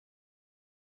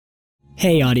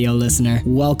Hey audio listener,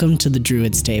 welcome to the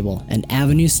Druid's Table, an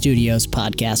Avenue Studios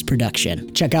podcast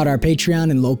production. Check out our Patreon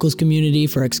and Locals community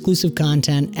for exclusive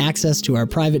content, access to our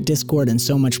private Discord, and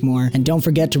so much more. And don't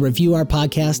forget to review our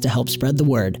podcast to help spread the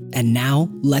word. And now,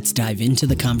 let's dive into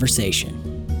the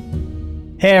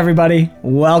conversation. Hey everybody,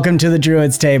 welcome to the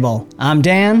Druid's Table. I'm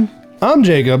Dan. I'm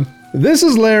Jacob. This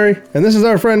is Larry, and this is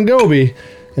our friend Gobi.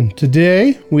 And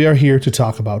today, we are here to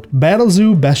talk about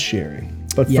Battlezoo Bestiary.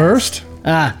 But first...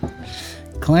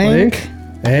 Clink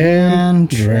and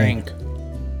drink.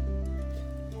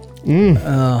 We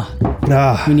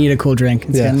need a cool drink.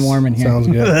 It's getting warm in here. Sounds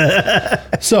good.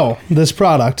 So, this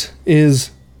product is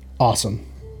awesome.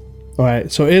 All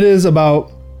right, so it is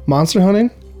about monster hunting,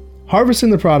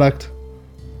 harvesting the product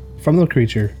from the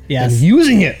creature, and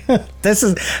using it.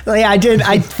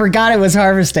 I forgot it was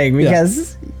harvesting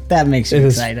because that makes you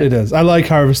excited. It is. I like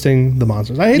harvesting the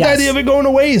monsters. I hate the idea of it going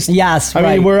to waste. Yes, I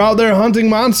mean, we're out there hunting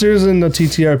monsters in the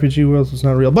TTRPG world, so it's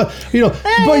not real. But, you know,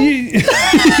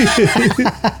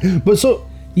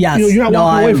 you're not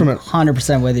walking away from it.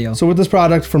 100% with you. So with this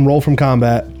product from Roll From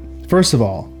Combat, first of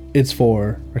all, it's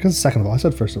for, I guess second of all, I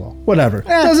said first of all, whatever.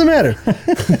 Doesn't matter.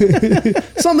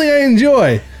 Something I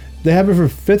enjoy. They have it for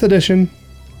 5th edition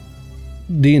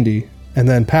D&D and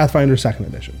then Pathfinder 2nd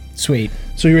edition. Sweet.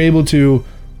 So you're able to,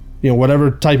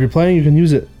 whatever type you're playing, you can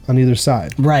use it on either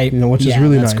side. Right. Which is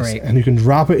really nice. Great. And you can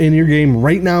drop it in your game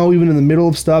right now, even in the middle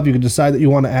of stuff. You can decide that you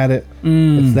want to add it.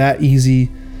 It's that easy.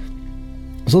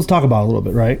 So let's talk about it a little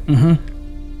bit, right?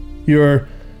 Mm-hmm. You're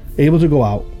able to go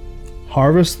out,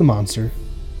 harvest the monster,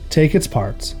 take its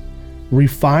parts,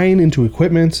 refine into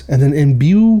equipment, and then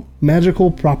imbue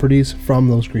magical properties from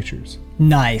those creatures.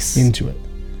 Nice. Into it.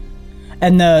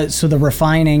 And the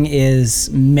refining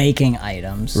is making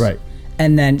items. Right.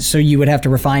 And then, so you would have to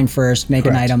refine first, make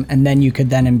an item, and then you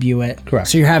could then imbue it. Correct.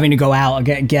 So you're having to go out,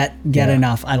 get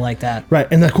enough. I like that. Right.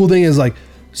 And the cool thing is,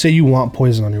 say you want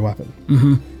poison on your weapon.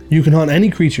 Mm-hmm. You can hunt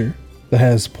any creature that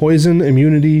has poison,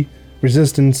 immunity,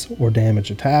 resistance, or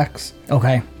damage attacks.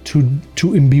 Okay.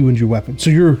 To imbue into your weapon. So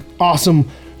your awesome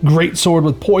great sword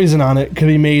with poison on it can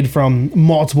be made from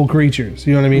multiple creatures.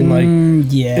 You know what I mean?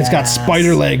 It's got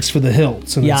spider legs for the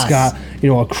hilts, and it's got,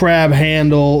 a crab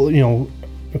handle,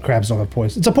 crabs don't have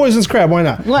poison. It's a poisonous crab. Why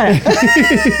not?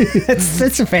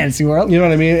 It's a fantasy world. You know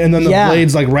what I mean? And then the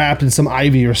blade's wrapped in some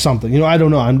ivy or something. I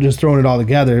don't know. I'm just throwing it all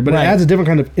together. But it adds a different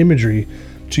kind of imagery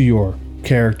to your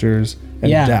characters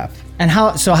and depth. And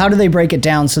how do they break it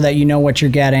down so that you know what you're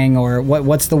getting, or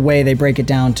what's the way they break it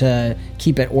down to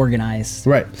keep it organized?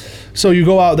 Right. So you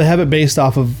go out, they have it based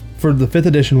off of, for the 5th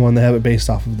edition one, they have it based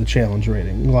off of the challenge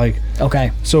rating.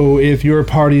 So if your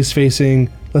party's facing,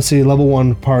 let's say level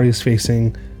 1 party's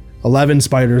facing 11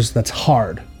 spiders, that's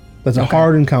hard. That's a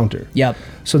hard encounter. Yep.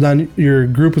 So then your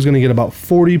group is going to get about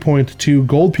 40.2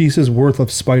 gold pieces worth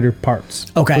of spider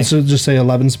parts. Okay. So just say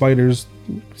 11 spiders,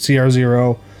 CR0.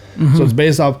 Mm-hmm. So it's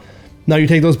based off. Now you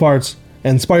take those parts,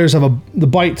 and spiders have the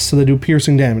bites, so they do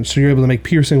piercing damage. So you're able to make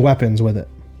piercing weapons with it.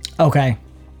 Okay.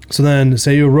 So then,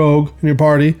 say you're a rogue in your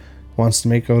party wants to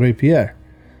make a rapier.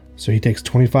 So he takes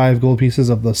 25 gold pieces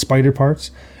of the spider parts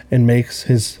and makes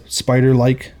his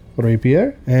spider-like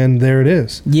rapier, and there it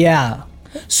is. Yeah.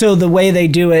 So the way they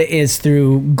do it is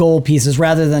through gold pieces.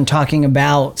 Rather than talking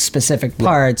about specific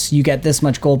parts, you get this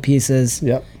much gold pieces.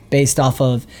 Yep. Based off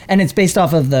of, and it's based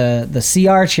off of the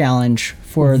CR challenge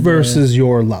for versus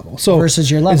your level. So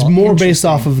versus your level. It's more based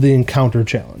off of the encounter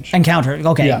challenge.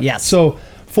 Okay. Yeah. Yes. So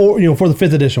for the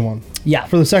 5th edition one. Yeah.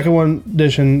 For the 2nd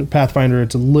edition Pathfinder,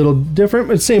 it's a little different.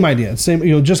 It's same idea. It's same.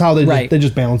 Just how they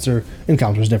just balance their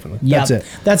encounters differently. Yep. That's it.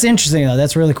 That's interesting though.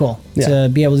 That's really cool to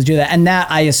be able to do that, and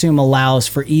that I assume allows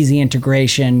for easy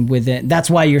integration with it. That's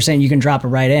why you're saying you can drop it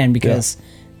right in, because. Yeah.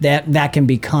 That can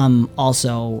become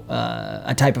also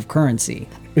a type of currency.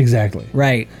 Exactly.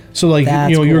 Right. So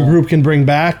your group can bring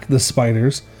back the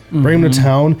spiders, bring them to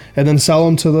town, and then sell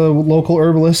them to the local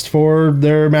herbalist for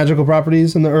their magical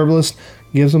properties, and the herbalist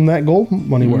gives them that gold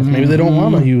money worth. Maybe they don't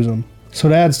want to use them. So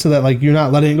it adds to that, you're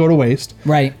not letting it go to waste.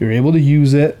 Right. You're able to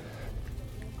use it.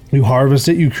 You harvest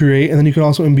it, you create, and then you can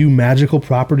also imbue magical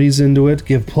properties into it,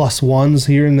 give +1s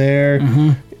here and there.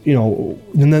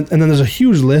 And then there's a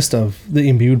huge list of the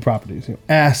imbued properties.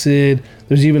 Acid.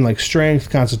 There's even strength,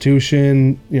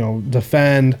 constitution.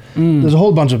 Defend. There's a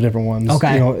whole bunch of different ones.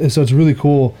 Okay. So it's really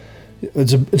cool.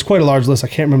 It's quite a large list. I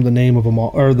can't remember the name of them all,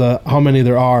 or how many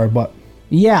there are, but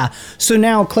yeah. So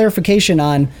now clarification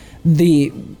on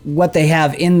what they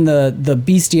have in the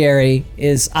bestiary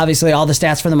is obviously all the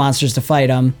stats for the monsters to fight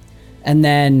them, and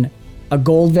then a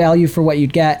gold value for what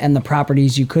you'd get and the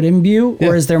properties you could imbue? Yeah.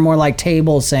 Or is there more like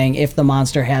tables saying if the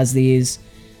monster has these?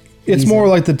 It's more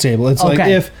like the table. It's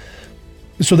like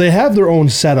So they have their own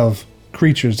set of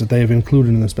creatures that they have included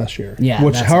in this bestiary. Yeah,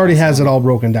 which that's already has awesome. it all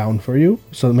broken down for you.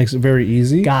 So it makes it very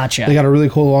easy. Gotcha. They got a really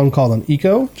cool one called an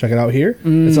eco. Check it out here.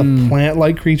 It's a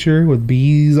plant-like creature with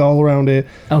bees all around it.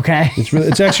 Okay.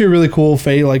 It's actually a really cool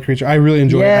fae-like creature. I really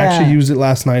enjoy it. I Yeah. actually used it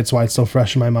last night, so it's still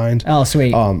fresh in my mind. Oh,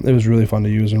 sweet. It was really fun to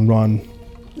use and run.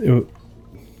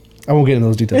 I won't get into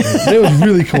those details. It was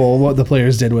really cool what the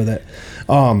players did with it.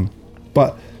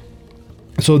 But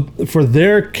so for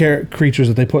their creatures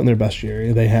that they put in their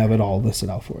bestiary, they have it all listed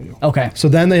out for you. Okay. So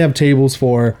then they have tables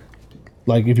for,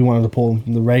 like, if you wanted to pull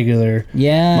from the regular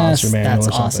Yes, monster manual that's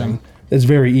or something. awesome. It's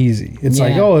very easy. It's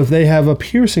like, Yeah. oh, if they have a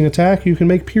piercing attack, you can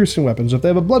make piercing weapons. If they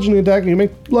have a bludgeoning attack, you can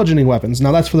make bludgeoning weapons.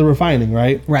 Now that's for the refining,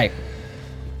 right? Right.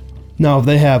 Now, if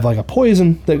they have like a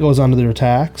poison that goes onto their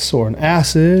attacks, or an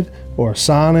acid, or a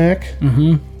sonic,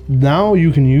 now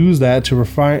you can use that to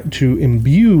refine, to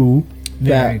imbue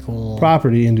Very that cool.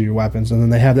 property into your weapons, and then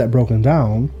they have that broken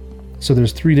down. So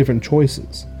there's 3 different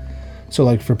choices. So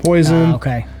like for poison,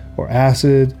 Okay. or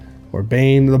acid, or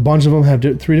bane, a bunch of them have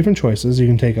 3 different choices. You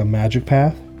can take a magic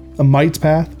path, a might's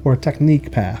path, or a technique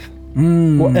path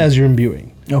as you're imbuing.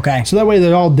 Okay. So that way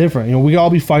they're all different. You know, we could all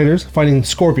be fighters fighting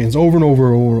scorpions over and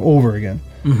over again.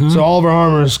 So all of our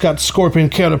armor's got scorpion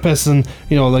carapace and,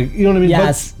 you know, like, you know what I mean?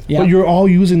 Yes. But, Yep. but you're all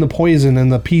using the poison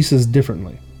and the pieces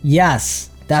differently. Yes.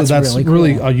 That's, So that's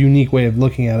really cool. a unique way of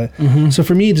looking at it. So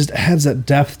for me, it just adds that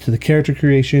depth to the character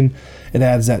creation. It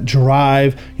adds that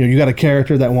drive. You know, you got a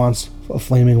character that wants a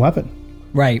flaming weapon.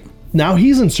 Right. Now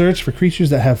he's in search for creatures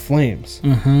that have flames,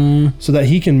 so that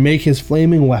he can make his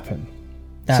flaming weapon.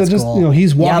 That's so just cool. you know,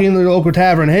 he's walking Yep. into the local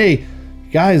tavern. Hey,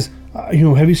 guys, you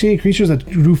know, have you seen any creatures that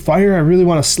do fire? I really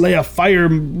want to slay a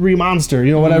fiery monster.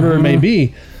 You know, whatever it may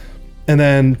be. And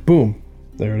then boom,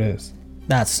 there it is.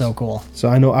 That's so cool. So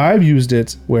I know I've used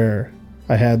it where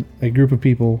I had a group of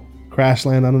people crash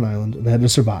land on an island and they had to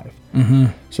survive.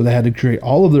 So they had to create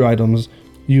all of their items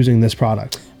using this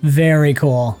product. Very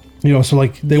cool. You know, so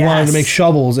like they wanted to Yes. make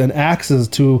shovels and axes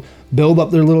to build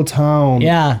up their little town.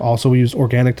 Yeah. Also, we use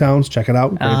organic towns. Check it out.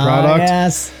 Great product.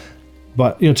 Yes.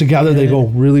 But, you know, together they go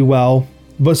really well.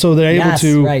 But so they're able Yes.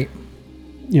 to, Right.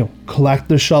 you know, collect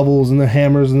the shovels and the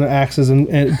hammers and the axes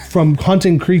and from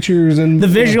hunting creatures and The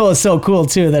visual is so cool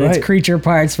too that Right. it's creature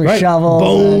parts for Right. shovels,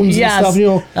 Bones and stuff, you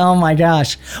know. Oh my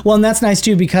gosh! Well, and that's nice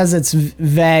too because it's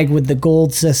vague with the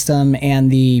gold system and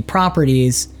the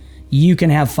properties. You can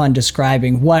have fun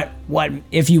describing what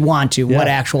if you want to, what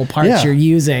actual parts Yeah. you're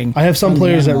using. I have some from the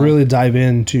players that animal. really dive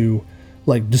into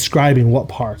like describing what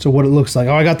parts or what it looks like.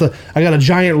 Oh, I got a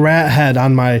giant rat head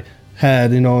on my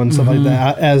head, you know, and stuff like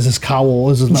that as his cowl,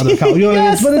 as his leather cowl. You know what I mean?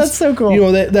 Yes, But that's so cool. You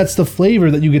know, that's the flavor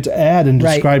that you get to add and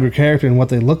Right. describe your character and what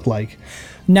they look like.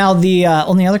 Now, the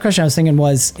only other question I was thinking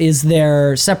was: is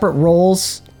there separate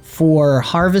roles for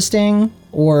harvesting,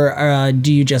 or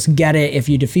do you just get it if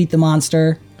you defeat the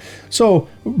monster? So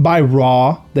by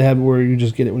raw, they have it where you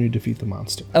just get it when you defeat the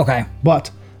monster. Okay.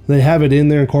 But they have it in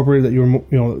there incorporated that you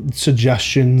know,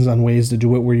 suggestions on ways to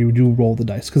do it where you do roll the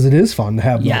dice because it is fun to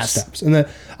have Yes. those steps. And that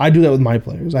I do that with my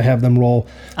players. I have them roll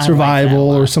that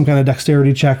survival a lot. or some kind of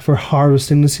dexterity check for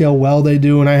harvesting to see how well they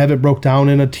do, and I have it broke down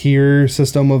in a tier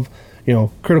system of, you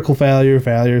know, critical failure,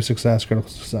 success, critical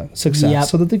success, Yep.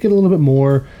 so that they get a little bit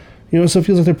more, you know, so it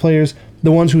feels like their players,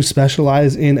 the ones who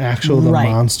specialize in the Right.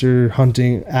 monster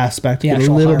hunting aspect, The get a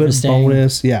actual little bit harvesting.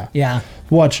 bonus. Yeah. Yeah.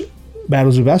 Watch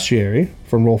Battlezoo Bestiary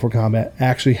from Roll for Combat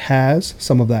actually has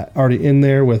some of that already in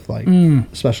there with like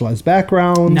specialized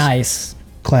backgrounds, Nice.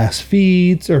 class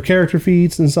feats or character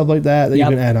feats and stuff like that Yep.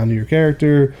 you can add onto your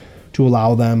character to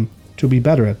allow them to be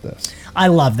better at this. I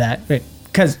love that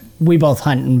because we both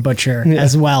hunt and butcher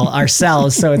as well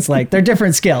ourselves. So it's like they're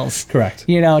different skills. Correct.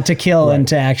 You know, to kill and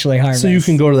to actually harvest. So you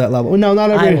can go to that level. Now,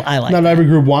 not every I like not that. every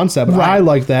group wants that, but Right. I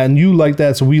like that, and you like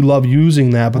that, so we love using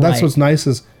that. But that's Right. what's nice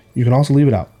is you can also leave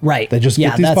it out. Right. They just Yeah,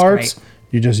 get these that's parts. great.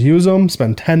 You just use them.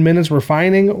 Spend 10 minutes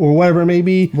refining or whatever it may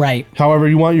be. Right. However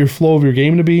you want your flow of your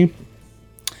game to be.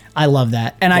 I love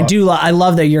that, and I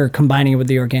love that you're combining it with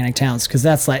the organic towns because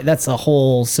that's the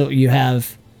whole. So you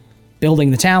have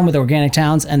building the town with organic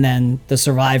towns, and then the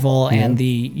survival and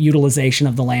the utilization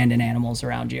of the land and animals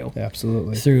around you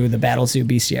Absolutely. through the Battlezoo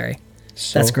Bestiary.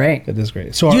 So That's great. It is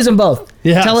great. So Use them both.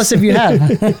 Yes. Tell us if you have.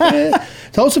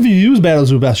 tell us if you use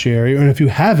Battlezoo Bestiary, and if you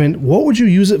haven't, what would you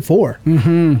use it for?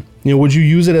 Mm-hmm. You know, would you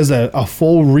use it as a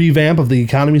full revamp of the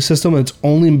economy system that's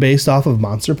only based off of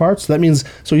monster parts? That means,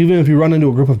 so even if you run into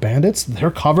a group of bandits,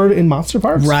 they're covered in monster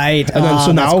parts. Right. And then, Oh,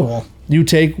 so that's now cool. you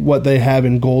take what they have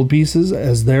in gold pieces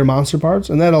as their monster parts,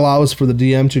 and that allows for the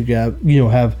DM to get, you know,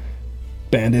 have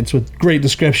bandits with great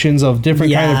descriptions of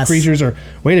different kind of Yes. creatures, or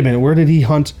wait a minute, where did he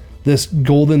hunt this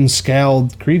golden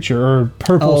scaled creature or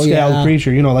purple scaled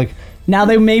creature, you know, like. Now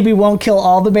they maybe won't kill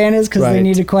all the bandits because they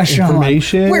need to question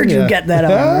information. Where'd you get that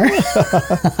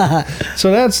armor?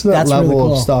 So that's that level really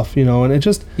cool. of stuff, you know, and it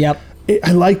just. Yep.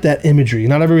 I like that imagery.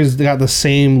 Not everybody's got the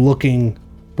same looking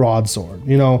broadsword,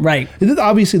 you know. Right.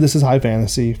 Obviously, this is high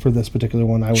fantasy for this particular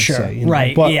one. I would say. You know?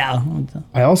 Right. But yeah.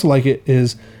 I also like it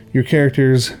is your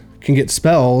characters can get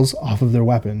spells off of their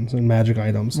weapons and magic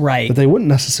items that they wouldn't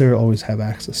necessarily always have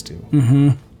access to. Mm-hmm.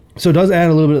 So it does add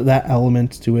a little bit of that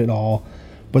element to it all,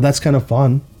 but that's kind of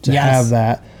fun to have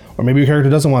that. Or maybe your character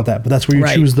doesn't want that, but that's where you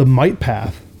choose the might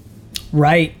path.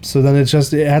 Right. So then it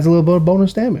adds a little bit of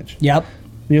bonus damage. Yep.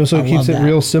 You know, so it keeps it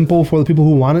real simple for the people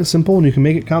who want it simple, and you can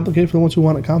make it complicated for the ones who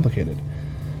want it complicated.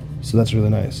 So that's really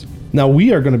nice. Now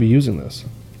we are going to be using this.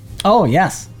 Oh,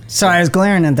 yes. Sorry, I was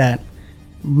glaring at that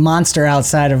monster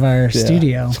outside of our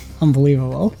studio.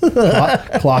 Unbelievable.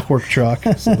 Clockwork truck.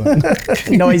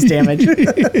 Noise damage.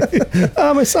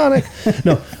 My Sonic.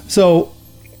 No. So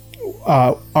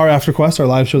our After Quest, our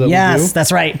live show that we do. Yes,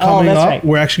 that's right. Coming up,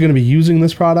 we're actually going to be using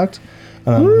this product.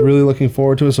 I'm really looking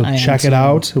forward to it. So check it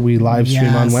out. We live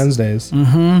stream on Wednesdays.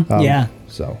 Mm-hmm.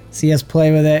 So see us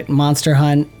play with it. Monster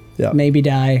hunt. Yeah. Maybe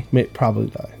die. Probably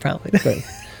die. Probably die.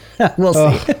 We'll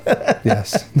see.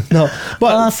 Yes. No.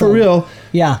 But for real,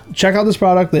 check out this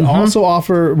product. They also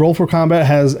offer Roll for Combat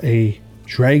has a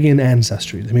dragon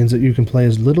ancestry. That means that you can play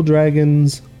as little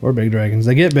dragons or big dragons.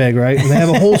 They get big, right? And they have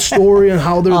a whole story on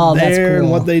how they're there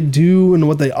and what they do and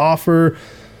what they offer.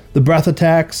 The breath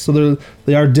attacks, so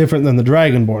they are different than the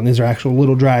Dragonborn. These are actual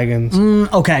little dragons.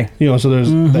 Okay. You know, so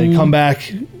they come back.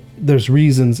 There's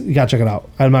reasons. You gotta check it out.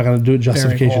 I'm not gonna do it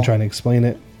justification trying to explain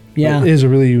it. Yeah. But it is a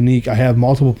really unique. I have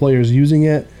multiple players using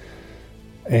it,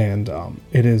 and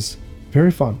it is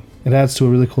very fun. It adds to a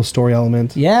really cool story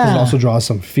element. Yeah. It also draws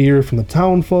some fear from the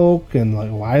town folk and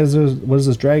like, what is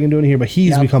this dragon doing here? But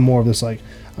he's become more of this like,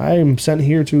 I am sent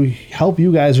here to help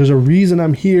you guys. There's a reason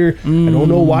I'm here. I don't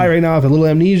know why right now. I have a little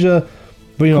amnesia,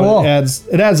 but you know, it adds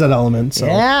that element. So.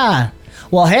 Yeah.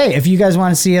 Well, hey, if you guys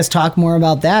want to see us talk more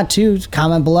about that too,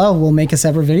 comment below. We'll make a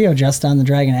separate video just on the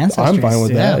dragon ancestry. I'm fine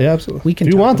with that. Yeah, absolutely. We can.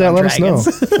 If you want that, let dragons.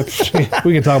 us know.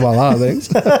 We can talk about a lot of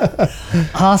things.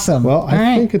 Awesome. Well,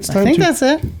 I think it's time to. I think that's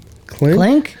it.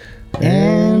 Clink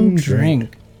and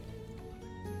drink.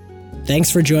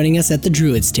 Thanks for joining us at the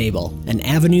Druid's Table, an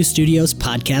Avenue Studios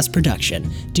podcast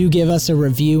production. Do give us a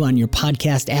review on your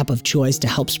podcast app of choice to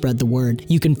help spread the word.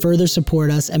 You can further support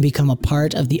us and become a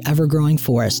part of the ever-growing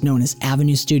forest known as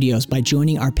Avenue Studios by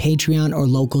joining our Patreon or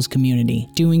Locals community.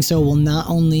 Doing so will not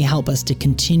only help us to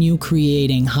continue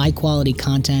creating high-quality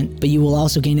content, but you will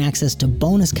also gain access to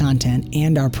bonus content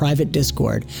and our private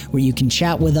Discord, where you can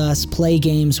chat with us, play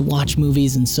games, watch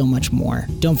movies, and so much more.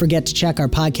 Don't forget to check our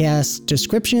podcast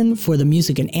description for the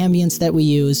music and ambience that we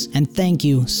use, and thank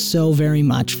you so very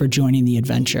much for joining the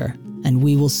adventure, and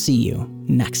we will see you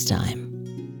next time.